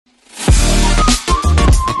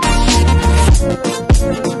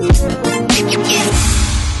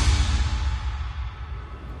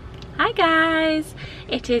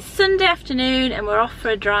is Sunday afternoon and we're off for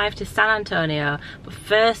a drive to San Antonio, but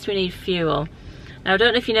first we need fuel. Now I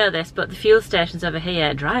don't know if you know this, but the fuel stations over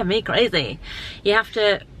here drive me crazy. You have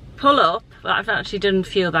to pull up. Well, I've actually done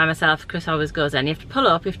fuel by myself, Chris always goes in. You have to pull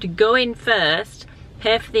up, you have to go in first,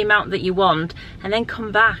 pay for the amount that you want, and then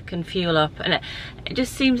come back and fuel up. And it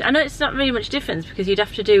just seems, I know it's not really much difference because you'd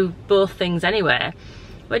have to do both things anyway,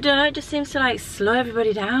 but I don't know, it just seems to like slow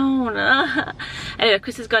everybody down. Anyway,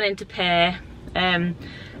 Chris has gone in to pay, and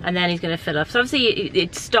then he's going to fill up. So obviously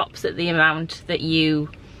it stops at the amount that you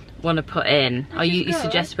want to put in, or you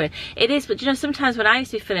suggest put in. It is, but you know, sometimes when I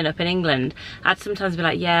used to be filling up in England, I'd sometimes be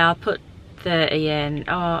like, yeah, I'll put 30 in,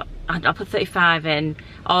 or I'll put 35 in,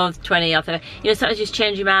 or 20 or 30. You know, sometimes just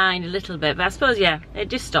change your mind a little bit, but I suppose, yeah, it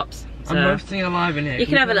just stops. So I'm roasting alive in here. You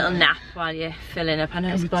can have a little nap while you're filling up. I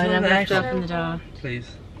know it's boiling. I'm going to have to open the door.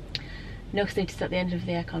 Please. No, because I need to set the end of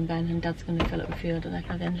the aircon Ben, and Dad's going to fill up with fuel, don't I?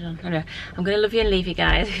 Can I have the engine on? Anyway, I'm going to love you and leave you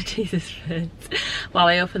guys. Jesus Christ. While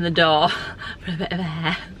I open the door for a bit of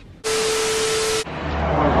air.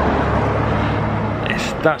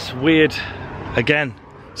 That's weird. Again,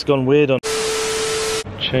 it's gone weird on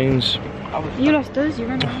chains. You lost us, you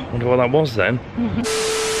remember? I wonder what that was then.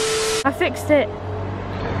 I fixed it.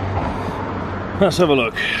 Let's have a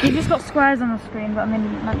look. You've just got squares on the screen, but I mean,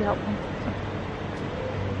 it might be helpful.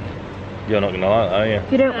 You're not going to like that, are you?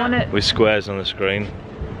 If you don't want it. With squares on the screen.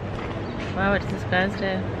 Wow, what does the squares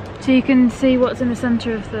do? So you can see what's in the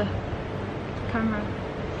centre of the camera.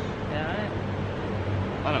 Yeah,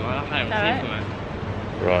 I don't mind, I can't even see from it.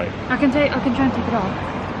 Right. I can try and take it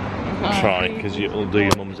off. Try, because you'll do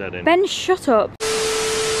your mum's head in. Ben, shut up.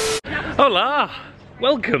 Hola!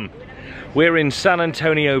 Welcome! We're in San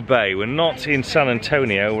Antonio Bay. We're not in San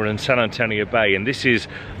Antonio, we're in San Antonio Bay, and this is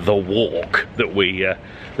the walk that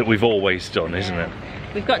we've always done, isn't it?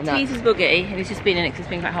 We've got Teaser's buggy, and he's just been in it because it's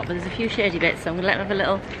been quite hot, but there's a few shady bits, so I'm going to let him have a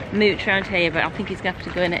little mooch around here, but I think he's going to have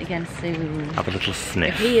to go in it again soon. Have a little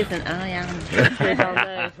sniff. If he isn't, I am.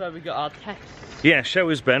 That's where we got our test. Yeah, show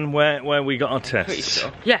us, Ben, where we got our tests. Pretty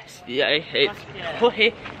sure. Yes, yeah, it's put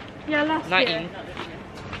here. Yeah, last 19. year.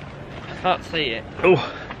 I can't see it.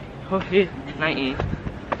 Oh, Put here, 19.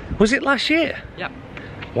 was it last year? Yep.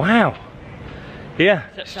 Wow. Yeah,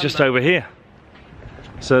 it's just over here.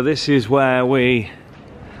 So this is where we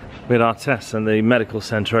had our tests, and the medical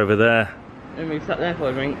centre over there. And we sat there for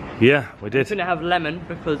a drink. Yeah, we We did. couldn't have lemon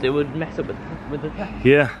because it would mess up with the test.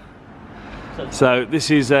 Yeah. So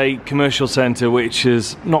this is a commercial centre which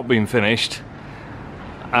has not been finished,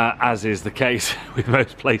 as is the case with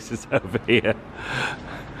most places over here.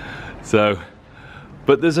 So,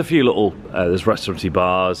 but there's a few little, there's restauranty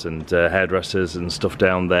bars and hairdressers and stuff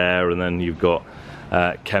down there, and then you've got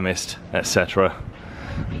chemist, etc.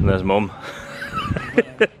 And there's Mum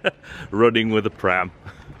running with a pram.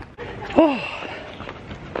 Oh.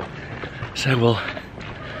 So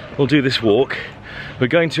we'll do this walk. We're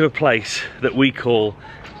going to a place that we call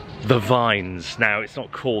the Vines. Now, it's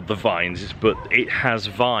not called the Vines, but it has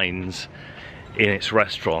vines in its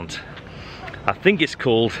restaurant. I think it's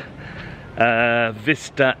called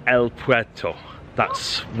Vista El Puerto.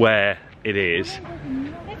 That's where it is.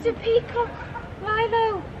 It's a peacock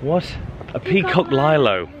lilo. What? A peacock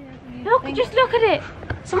lilo. Look, just look at it.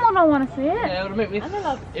 Someone will want to see it. Yeah, it would make me. And a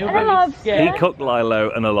lobster. It would And a make me lobster. scared. Peacock lilo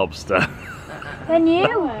and a lobster. Then you.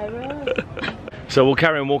 So we'll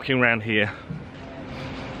carry on walking around here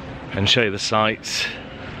and show you the sights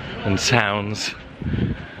and sounds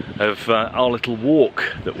of our little walk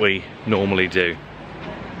that we normally do.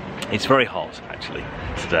 It's very hot actually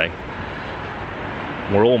today.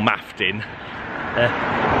 We're all maffed in.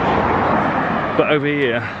 But over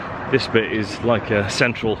here, this bit is like a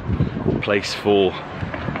central place for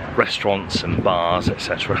restaurants and bars,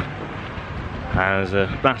 etc. And there's a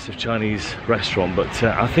massive Chinese restaurant, but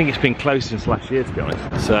I think it's been closed since last year, to be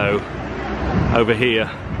honest. So over here,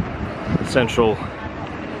 the central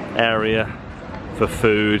area for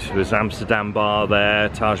food, there's Amsterdam bar there,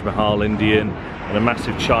 Taj Mahal Indian, and a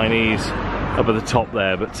massive Chinese up at the top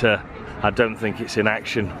there, but I don't think it's in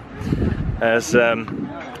action. There's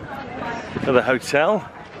another hotel,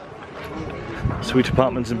 Suite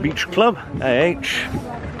Apartments and Beach Club, AH.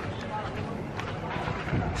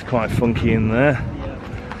 It's quite funky in there.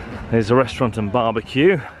 There's a restaurant and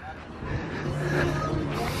barbecue.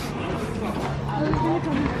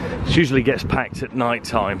 It usually gets packed at night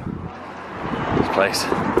time, this place.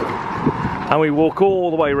 And we walk all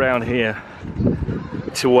the way around here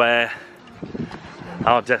to where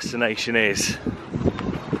our destination is.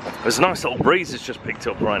 There's a nice little breeze that's just picked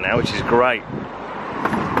up right now, which is great.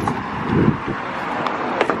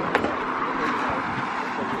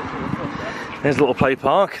 There's a little play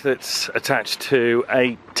park that's attached to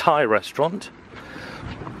a Thai restaurant.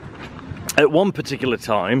 At one particular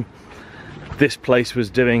time, this place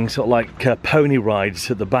was doing sort of like pony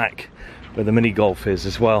rides at the back where the mini golf is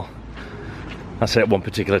as well. I say at one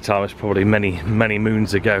particular time, it's probably many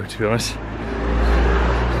moons ago, to be honest.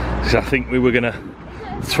 Because I think we were going to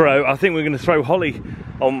throw Holly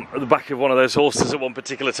on the back of one of those horses at one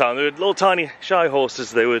particular time. They were little tiny shy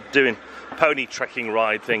horses. They were doing pony trekking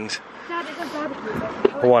ride things.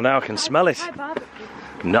 Oh, now I can smell it.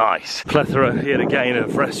 Nice. Plethora yet again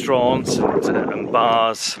of restaurants and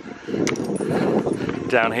bars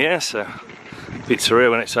down here. So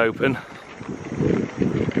pizzeria when it's open.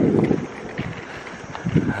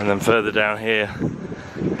 And then further down here,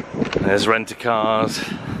 there's rent-a-cars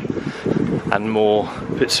and more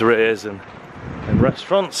pizzerias and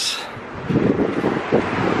restaurants.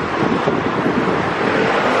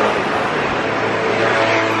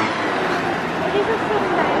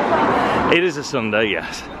 It is a Sunday,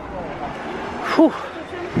 yes. Whew.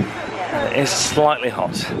 It's slightly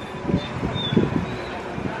hot.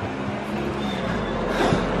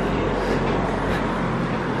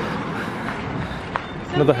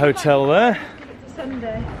 Another hotel there,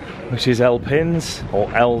 which is El Pins, or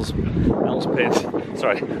L's Pins.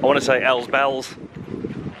 Sorry, I want to say L's Bells.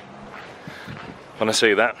 When I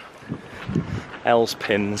see that, L's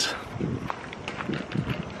Pins.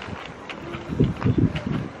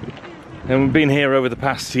 And we've been here over the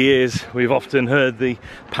past years. We've often heard the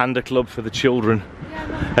Panda Club for the children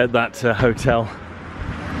at that hotel.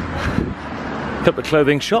 A couple of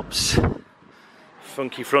clothing shops,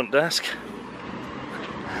 funky front desk.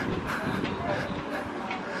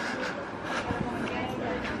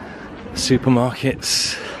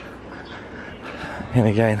 Supermarkets, and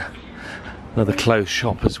again another clothes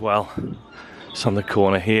shop as well. It's on the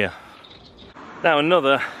corner here. Now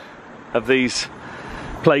another of these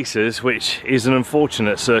places which is an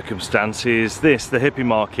unfortunate circumstance is this, the hippie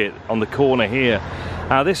market on the corner here.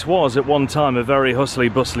 Now this was at one time a very hustly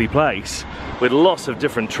bustly place with lots of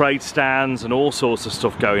different trade stands and all sorts of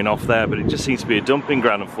stuff going off there, but it just seems to be a dumping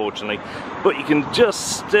ground, unfortunately. But you can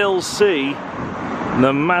just still see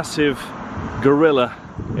the massive gorilla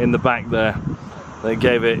in the back there. They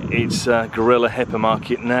gave it its gorilla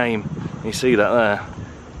hypermarket name. You see that there?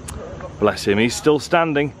 Bless him, he's still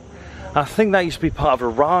standing. I think that used to be part of a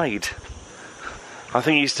ride. I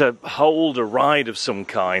think he used to hold a ride of some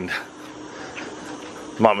kind.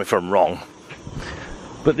 Mark me if I'm wrong.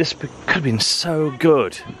 But this could have been so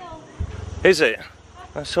good. Is it?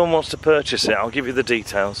 If someone wants to purchase it, I'll give you the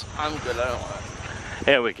details. I'm good, I don't want it.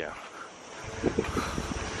 Here we go.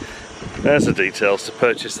 There's the details to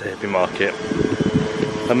purchase the hippie market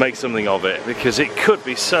and make something of it, because it could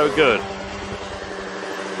be so good.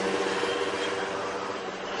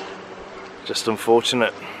 Just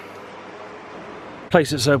unfortunate.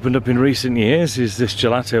 Place that's opened up in recent years is this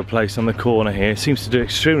gelato place on the corner here. It seems to do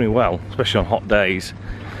extremely well, especially on hot days.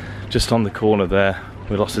 Just on the corner there,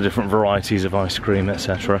 with lots of different varieties of ice cream,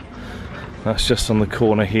 etc. That's just on the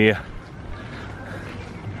corner here.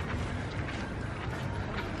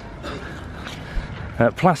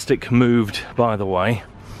 Plastic moved, by the way,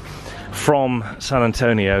 from San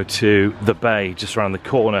Antonio to the bay, just around the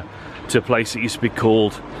corner, to a place that used to be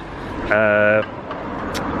called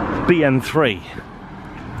BN3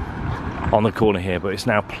 on the corner here, but it's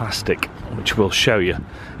now plastic, which we'll show you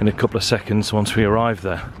in a couple of seconds once we arrive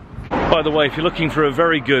there. By the way, if you're looking for a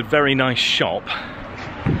very good, very nice shop,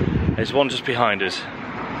 there's one just behind us.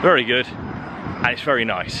 Very good, and it's very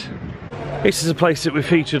nice. This is a place that we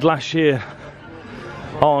featured last year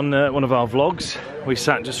on one of our vlogs. We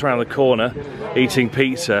sat just around the corner eating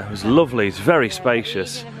pizza. It was lovely, it's very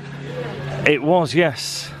spacious. It was,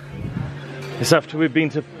 yes. It's after we've been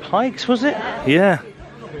to Pikes, was it? Yeah.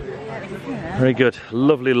 Very good,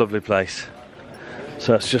 lovely, lovely place.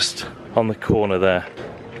 So it's just on the corner there.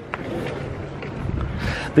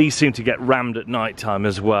 These seem to get rammed at night time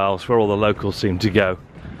as well. It's where all the locals seem to go.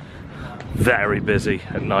 Very busy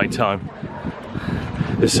at night time.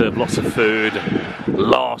 They serve lots of food,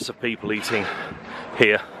 lots of people eating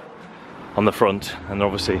here on the front, and they're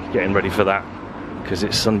obviously getting ready for that because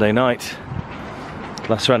it's Sunday night.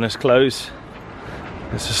 Las Renas close.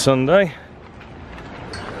 It's a Sunday.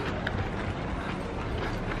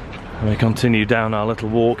 And we continue down our little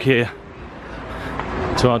walk here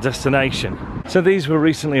to our destination. So these were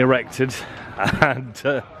recently erected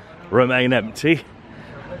and remain empty.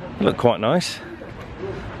 Look quite nice.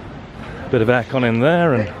 Bit of aircon in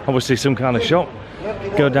there and obviously some kind of shop.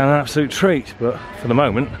 Go down an absolute treat, but for the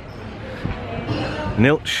moment,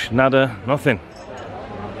 nilch, nada, nothing.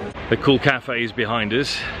 The cool cafe is behind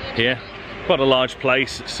us here. quite a large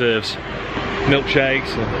place. It serves milkshakes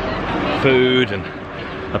and food and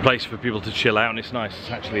a place for people to chill out, and it's nice.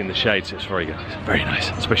 It's actually in the shade, so it's very good. It's very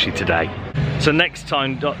nice, especially today. So next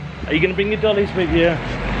time, are you going to bring your dollies with you?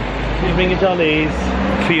 Can you bring your dollies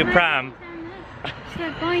for your pram?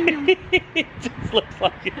 It just looks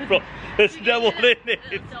like it's brought, there's no one in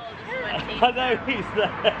it. I know he's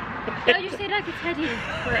there. No, you say like a teddy,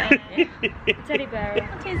 a teddy bear.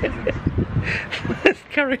 Let's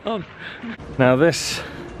carry on. Now this,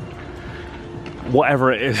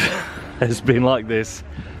 whatever it is, has been like this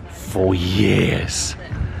for years.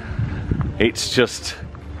 It's just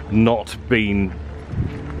not been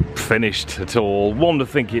finished at all. One would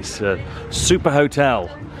think it's a super hotel.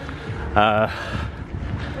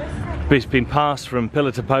 It's been passed from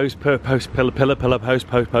pillar to post, post, pillar, pillar, post,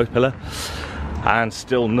 pillar, and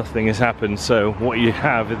still nothing has happened. So what you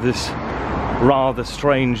have is this rather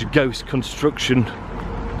strange ghost construction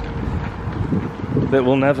that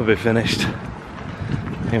will never be finished.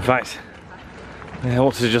 In fact, they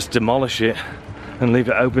ought to just demolish it and leave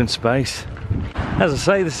it open space. As I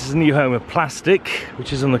say, this is a new home of Plastic,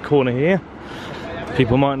 which is on the corner here.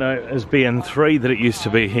 People might know it as BN3, that it used to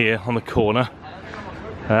be here on the corner.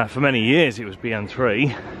 For many years it was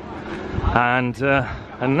BN3, and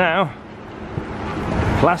now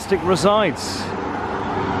Plastic resides,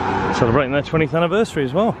 celebrating their 20th anniversary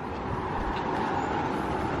as well.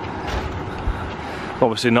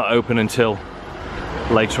 Obviously not open until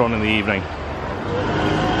later on in the evening.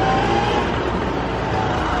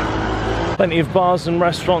 Plenty of bars and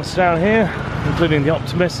restaurants down here, including the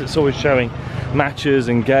Optimist. It's always showing matches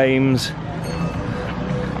and games.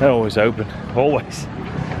 They're always open, always.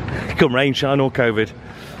 Come rain, shine or COVID.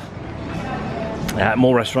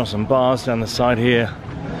 More restaurants and bars down the side here.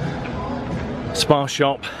 Spa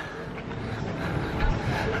shop.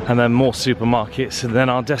 And then more supermarkets. And then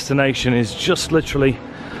our destination is just literally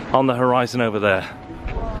on the horizon over there.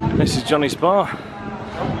 This is Johnny's Bar,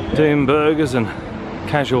 doing burgers and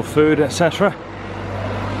casual food, etc.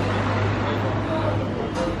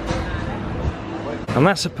 And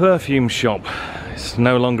that's a perfume shop. It's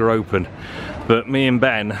no longer open, but me and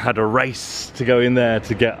Ben had a race to go in there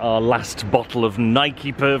to get our last bottle of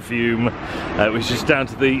Nike perfume. It was just down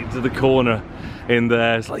to the corner in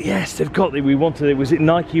there. It's like, yes, they've got it. We wanted it. Was it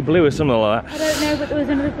Nike Blue or something like that? I don't know, but there was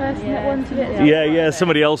another person that wanted it. Yeah,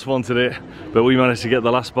 somebody else wanted it, but we managed to get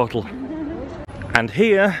the last bottle. And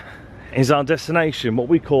here is our destination, what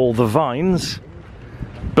we call the Vines,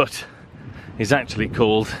 but is actually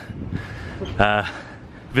called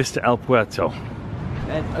Vista El Puerto.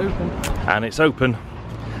 It's open. And it's open,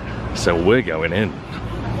 so we're going in.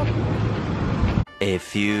 A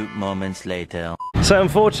few moments later. So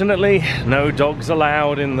unfortunately, no dogs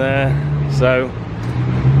allowed in there, so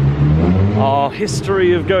our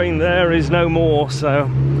history of going there is no more, so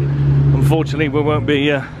unfortunately we won't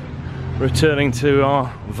be returning to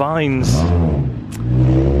our Vines.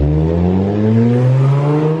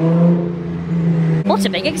 What a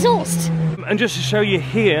big exhaust! And just to show you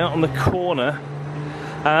here on the corner,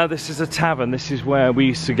 this is a tavern. This is where we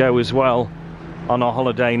used to go as well on our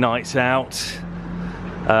holiday nights out.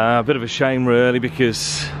 A bit of a shame really,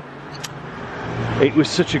 because it was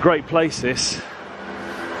such a great place this,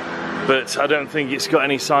 but I don't think it's got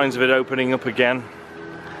any signs of it opening up again.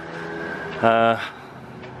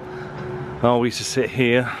 Oh, we used to sit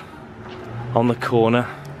here on the corner.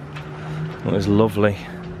 It was lovely,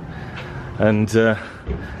 and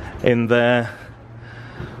in there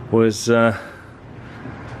was the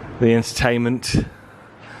entertainment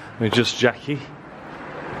with just Jackie.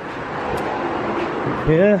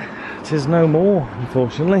 Yeah, it is no more,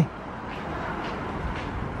 unfortunately.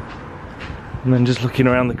 And then just looking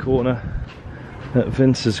around the corner at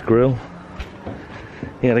Vince's Grill,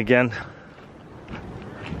 yet again.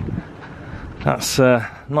 That's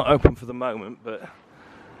not open for the moment, but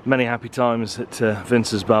many happy times at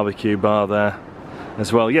Vince's Barbecue Bar there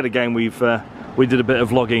as well. Yet again, we did a bit of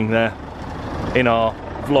vlogging there in our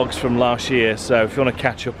vlogs from last year, so if you want to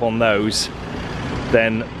catch up on those,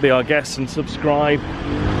 then be our guest and subscribe,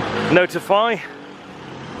 notify,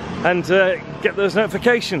 and get those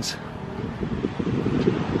notifications.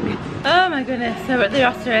 Oh my goodness, so we're at the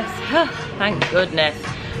Osiris. Oh, thank goodness.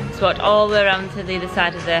 It's walked all the way around to the other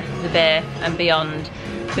side of the bay and beyond,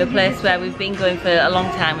 to a place where we've been going for a long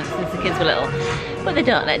time since the kids were little. But they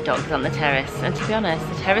don't let dogs on the terrace, and to be honest,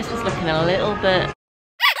 the terrace was looking a little bit...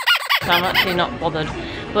 so I'm actually not bothered.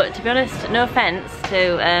 But to be honest, no offence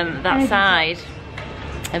to that side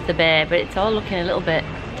of the bay, but it's all looking a little bit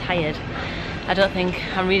tired. I don't think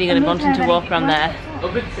I'm really going to wanting to walk around there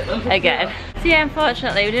again. So yeah,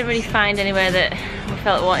 unfortunately we didn't really find anywhere that we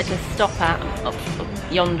felt we wanted to stop at up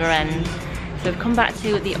yonder end. So we've come back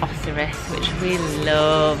to the Osiris, which we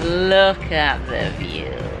love. Look at the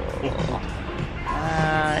view.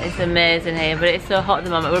 It's amazing here, but it's so hot at the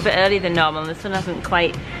moment. We're a bit earlier than normal and the sun hasn't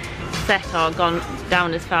quite set or gone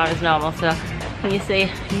down as far as normal. So can you see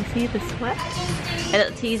the sweat? A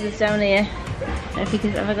little teaser's down here. I don't know if you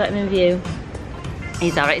can, have I got him in view?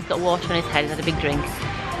 He's alright, he's got water on his head, he's had a big drink.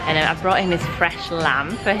 And I brought him his fresh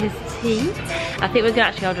lamb for his tea. I think we're going to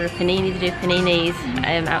actually order a panini to do paninis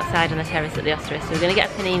outside on the terrace at the Osiris. So we're going to get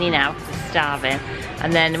a panini now because we're starving.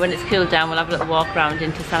 And then when it's cooled down, we'll have a little walk around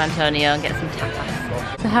into San Antonio and get some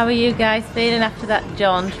tapas. So how are you guys feeling after that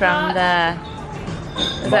jaunt round there?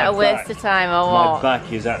 Is that a waste of time or what? My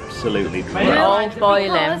back is absolutely dry. We're all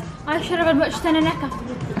boiling. I should have had much thinner neck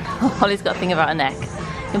afterwards. Holly's got a thing about her neck.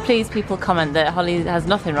 And please people comment that Holly has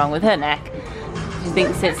nothing wrong with her neck. She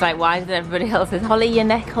thinks it's like wiser than everybody else says, Holly, your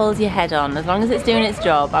neck holds your head on. As long as it's doing its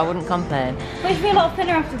job, I wouldn't complain. But you feel a lot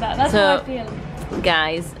thinner after that, that's how I feel.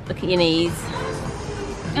 Guys, look at your knees.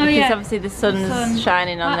 Oh because yeah. obviously the sun's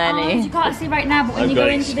shining on their knees. You can't see right now, but when you go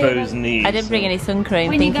into the other, knees. I didn't bring any sun cream.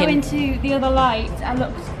 when you go into the other light, I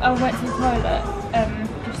went to the toilet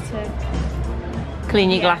just to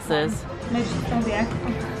clean your glasses. No, just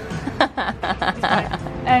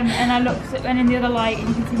and I looked and in the other light, and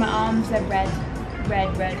you can see my arms. They're red.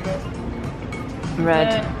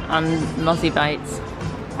 And mozzie bites.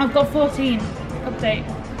 I've got 14. Update.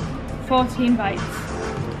 14 bites.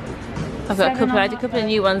 I've got I had a couple of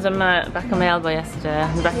new ones on my back on my elbow yesterday,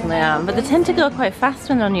 and back on my arm. But they tend to go quite fast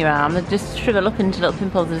when they're on your arm. They just shrivel up into little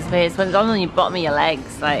pimples and space. When it's on your bottom of your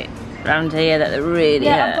legs, like round here, that they really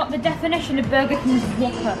hurt. I've got the definition of Burger King's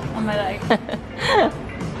Whopper on my leg.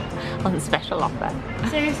 On the special offer.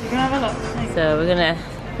 Seriously, we're gonna have a look. So we're gonna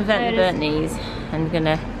prevent the burnt knees and we're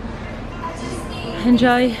gonna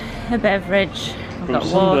enjoy a beverage. We've got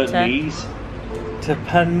water. Knees to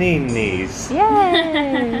paninis.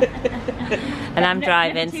 Yay! And I'm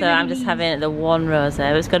driving, so I'm just having the one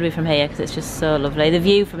rosé. It's got to be from here because it's just so lovely. The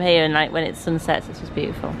view from here and like when it sunsets, it's just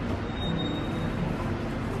beautiful.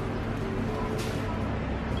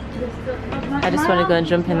 I just want to go and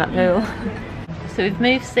jump in that pool. So we've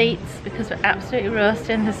moved seats because we're absolutely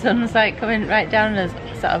roasting. The sun's like coming right down on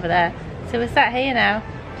us, sat over there. So we're sat here now.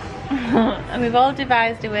 And we've all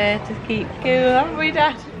devised a way to keep cool, haven't we,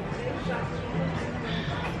 Dad?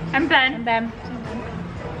 I'm Ben. And Ben.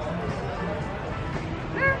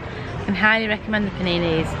 And highly recommend the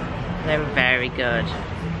paninis. They're very good.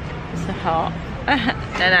 So hot.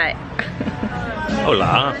 Night.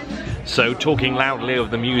 Hola. So talking loudly of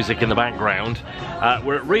the music in the background,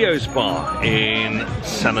 we're at Rio's Bar in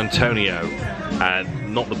San Antonio,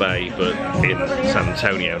 not the Bay, but in San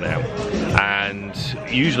Antonio now. And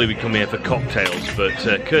usually we come here for cocktails, but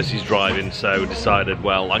Kirsty's driving, so decided,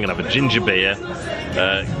 well, I'm gonna have a ginger beer.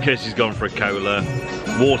 Kirsty's gone for a cola,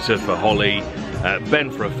 water for Holly, Ben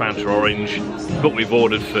for a Fanta orange, but we've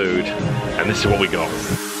ordered food, and this is what we got.